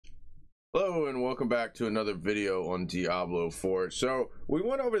Hello and welcome back to another video on Diablo 4. So we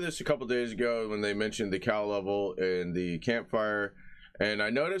went over this a couple days ago when they mentioned the cow level in the campfire, and I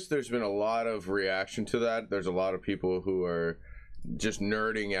noticed there's been a lot of reaction to that. There's a lot of people who are just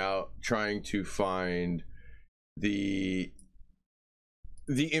nerding out trying to find the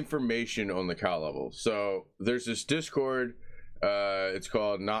information on the cow level. So there's this Discord, it's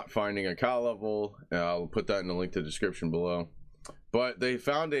called Not Finding a Cow Level. I'll put that in the link to the description below. But they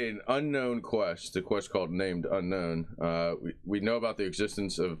found an unknown quest, a quest called Named Unknown. We know about the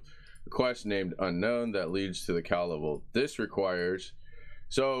existence of a quest named Unknown that leads to the cow level. This requires,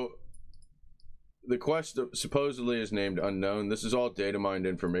 so the quest supposedly is named Unknown. This is all data mined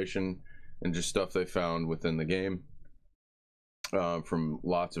information and just stuff they found within the game from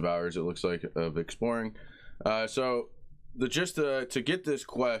lots of hours, it looks like, of exploring. So to get this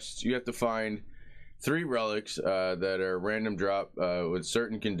quest, you have to find 3 relics that are random drop with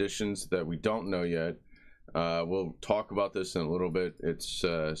certain conditions that we don't know yet. We'll talk about this in a little bit. It's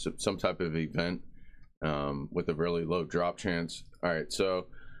some type of event with a really low drop chance. All right, so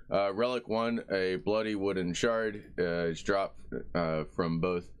relic 1, a bloody wooden shard, is dropped from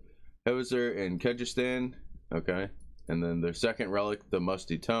both Hoser and Kyrgyzstan. Okay, and then the second relic, the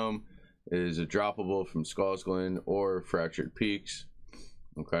musty tome, is a droppable from Skull's Glen or Fractured Peaks.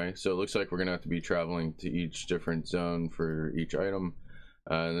 Okay, so it looks like we're gonna have to be traveling to each different zone for each item.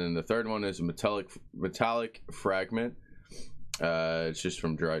 And then the third one is a metallic fragment. It's just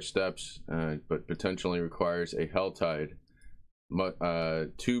from Dry Steppes, but potentially requires a Helltide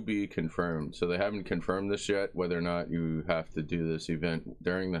to be confirmed. So they haven't confirmed this yet, whether or not you have to do this event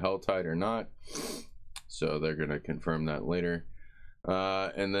during the Helltide or not. So they're gonna confirm that later.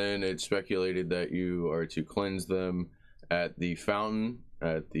 And then it's speculated that you are to cleanse them at the fountain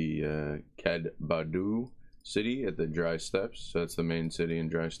at the Kadbadu city at the Dry Steppes. So that's the main city in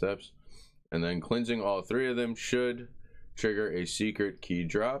Dry Steppes. And then cleansing all 3 of them should trigger a secret key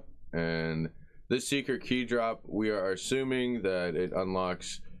drop. And this secret key drop, we are assuming that it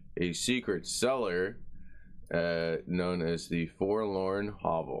unlocks a secret cellar known as the Forlorn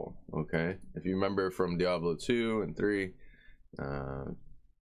Hovel. Okay, if you remember from Diablo 2 and 3,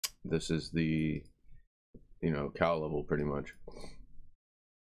 this is the cow level pretty much.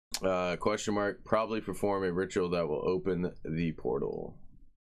 Question mark, probably perform a ritual that will open the portal.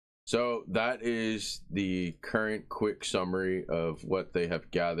 So that is the current quick summary of what they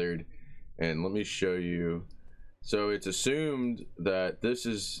have gathered, and let me show you. So it's assumed that this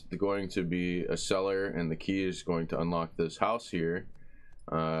is going to be a cellar and the key is going to unlock this house here,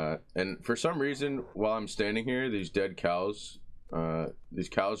 and for some reason while I'm standing here, these dead cows, these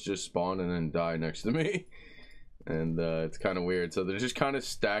cows just spawn and then die next to me. And it's kind of weird, so they're just kind of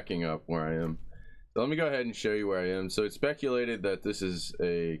stacking up where I am. So let me go ahead and show you where I am. So it's speculated that this is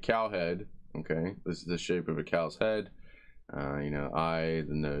a cow head. Okay, this is the shape of a cow's head, eye,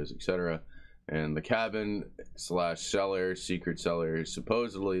 the nose, etc. And the cabin / cellar, secret cellar, is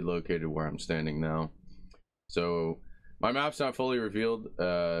supposedly located where I'm standing now. So my map's not fully revealed.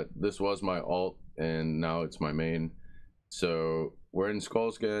 This was my alt and now it's my main. So we're in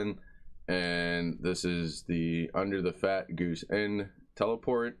Skull's Glen, and this is the Under the Fat Goose Inn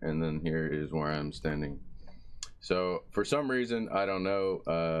teleport, and then here is where I'm standing. So for some reason, I don't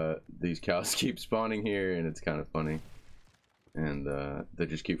know, these cows keep spawning here, and it's kind of funny, and they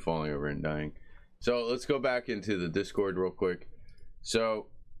just keep falling over and dying. So let's go back into the Discord real quick. So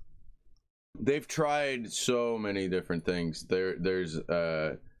they've tried so many different things. There's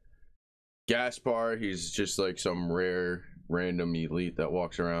Gaspar. He's just like some rare random elite that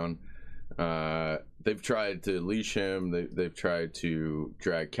walks around. They've tried to leash him. They've tried to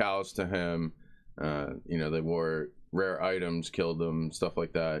drag cows to him. They wore rare items, killed them, stuff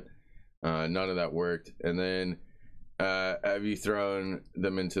like that. None of that worked. And then have you thrown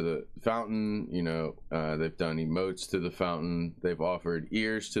them into the fountain? They've done emotes to the fountain. They've offered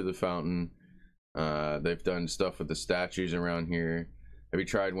ears to the fountain. They've done stuff with the statues around here. Have you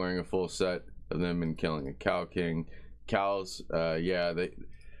tried wearing a full set of them and killing a cow king? Cows, yeah, they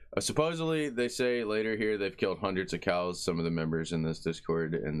supposedly, they say later here they've killed hundreds of cows, some of the members in this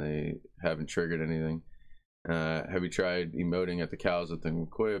Discord, and they haven't triggered anything. Have you tried emoting at the cows with them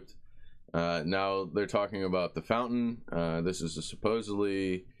equipped? Now they're talking about the fountain. This is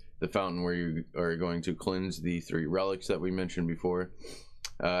supposedly the fountain where you are going to cleanse the 3 relics that we mentioned before.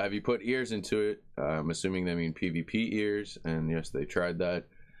 Have you put ears into it? I'm assuming they mean PvP ears, and yes, they tried that.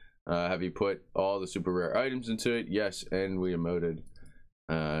 Have you put all the super rare items into it? Yes, and we emoted.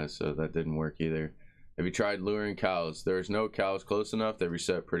 So that didn't work either. Have you tried luring cows? There's no cows close enough. They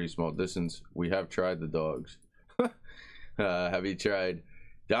reset pretty small distance. We have tried the dogs. Have you tried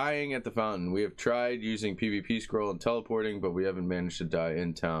Dying at the fountain. We have tried using PvP scroll and teleporting, but we haven't managed to die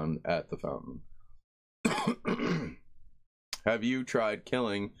in town at the fountain. Have you tried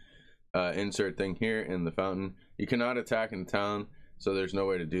killing insert thing here in the fountain? You cannot attack in the town, so there's no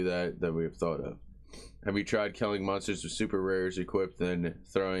way to do that we have thought of. Have you tried killing monsters with super rares equipped and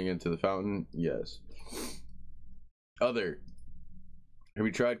throwing into the fountain? Yes. Other. Have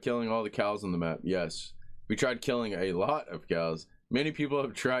you tried killing all the cows on the map? Yes. We tried killing a lot of cows. Many people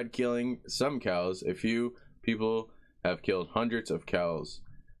have tried killing some cows. A few people have killed hundreds of cows.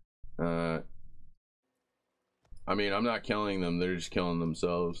 I mean, I'm not killing them. They're just killing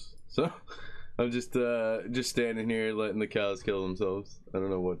themselves. So I'm just standing here letting the cows kill themselves. I don't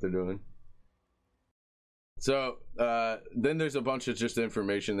know what they're doing. So then there's a bunch of just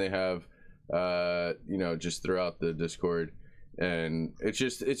information they have, you know, just throughout the Discord. And it's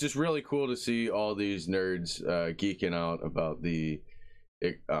just really cool to see all these nerds geeking out about the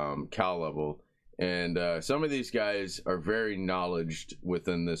cow level. And some of these guys are very knowledgeable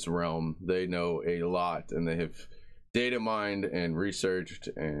within this realm. They know a lot, and they have data mined and researched,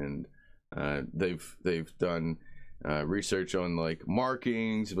 and they've done research on like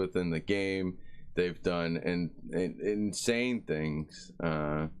markings within the game. They've done insane things.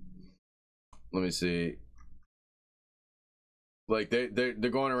 Let me see. Like they're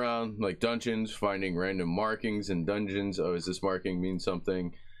going around like dungeons, finding random markings in dungeons. Oh, does this marking mean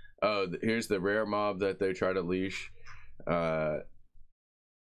something? Oh, here's the rare mob that they try to leash. Yeah,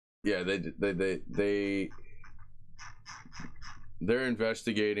 they're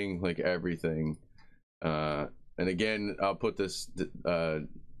investigating like everything. And again, I'll put this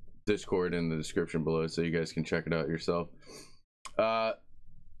Discord in the description below so you guys can check it out yourself.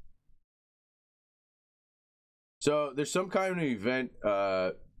 So there's some kind of event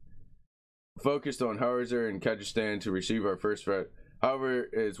focused on Hauser and Kyrgyzstan to receive our first threat. However,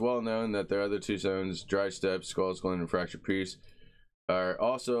 it's well known that their other two zones, Dry Steppes, Skull's Glen, and Fractured Peace, are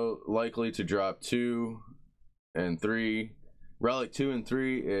also likely to drop 2 and 3, Relic 2 and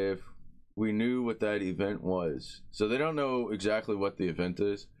 3, if we knew what that event was. So they don't know exactly what the event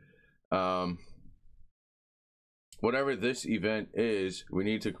is. Whatever this event is, we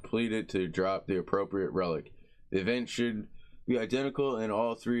need to complete it to drop the appropriate relic. The event should be identical in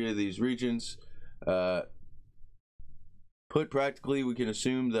all 3 of these regions. Put practically, we can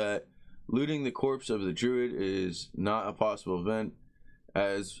assume that looting the corpse of the druid is not a possible event,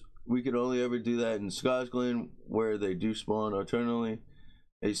 as we could only ever do that in Skosglen, where they do spawn eternally.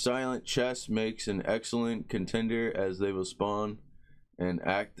 A silent chest makes an excellent contender, as they will spawn and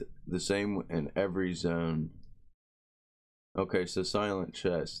act the same in every zone. Okay, so silent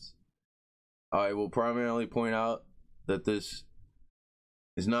chests. I will primarily point out that this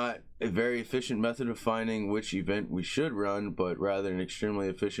is not a very efficient method of finding which event we should run, but rather an extremely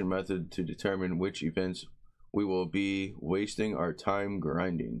efficient method to determine which events we will be wasting our time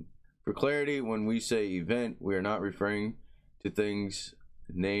grinding. For clarity, when we say event, we are not referring to things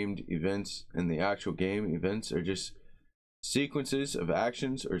named events in the actual game. Events are just sequences of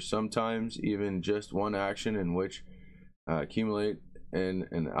actions, or sometimes even just one action in which accumulate in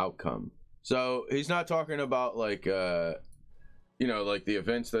an outcome. So he's not talking about like you know, like the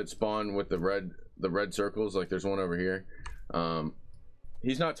events that spawn with the red circles, like there's one over here.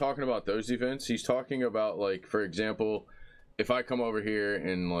 He's not talking about those events. He's talking about, like, for example, if I come over here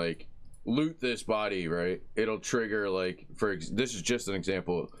and like loot this body, right, it'll trigger, like, this is just an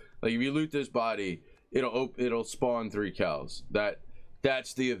example, like if you loot this body, it'll spawn 3 cows.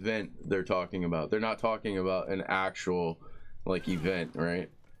 That's the event they're talking about. They're not talking about an actual like event, right?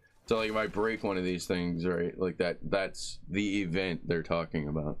 So like if I break one of these things, right, like that's the event they're talking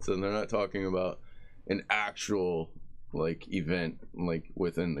about. So they're not talking about an actual like event like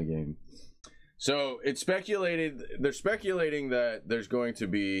within the game. So it's speculated, they're speculating that there's going to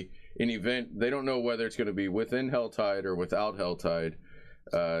be an event. They don't know whether it's going to be within Helltide or without Helltide.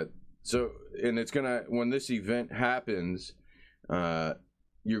 So, and it's gonna, when this event happens,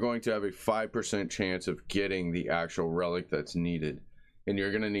 you're going to have a 5% chance of getting the actual relic that's needed. And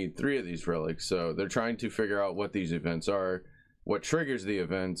you're going to need 3 of these relics. So they're trying to figure out what these events are, what triggers the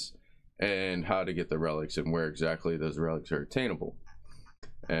events, and how to get the relics, and where exactly those relics are attainable.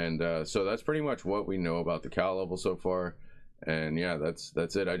 And so that's pretty much what we know about the cow level so far. And yeah, that's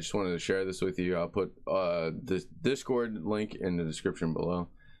it. I just wanted to share this with you. I'll put the Discord link in the description below.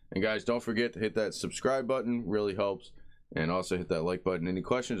 And guys, don't forget to hit that subscribe button, really helps. And also hit that like button. Any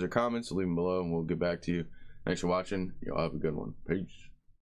questions or comments, leave them below and we'll get back to you. Thanks for watching. Y'all have a good one. Peace.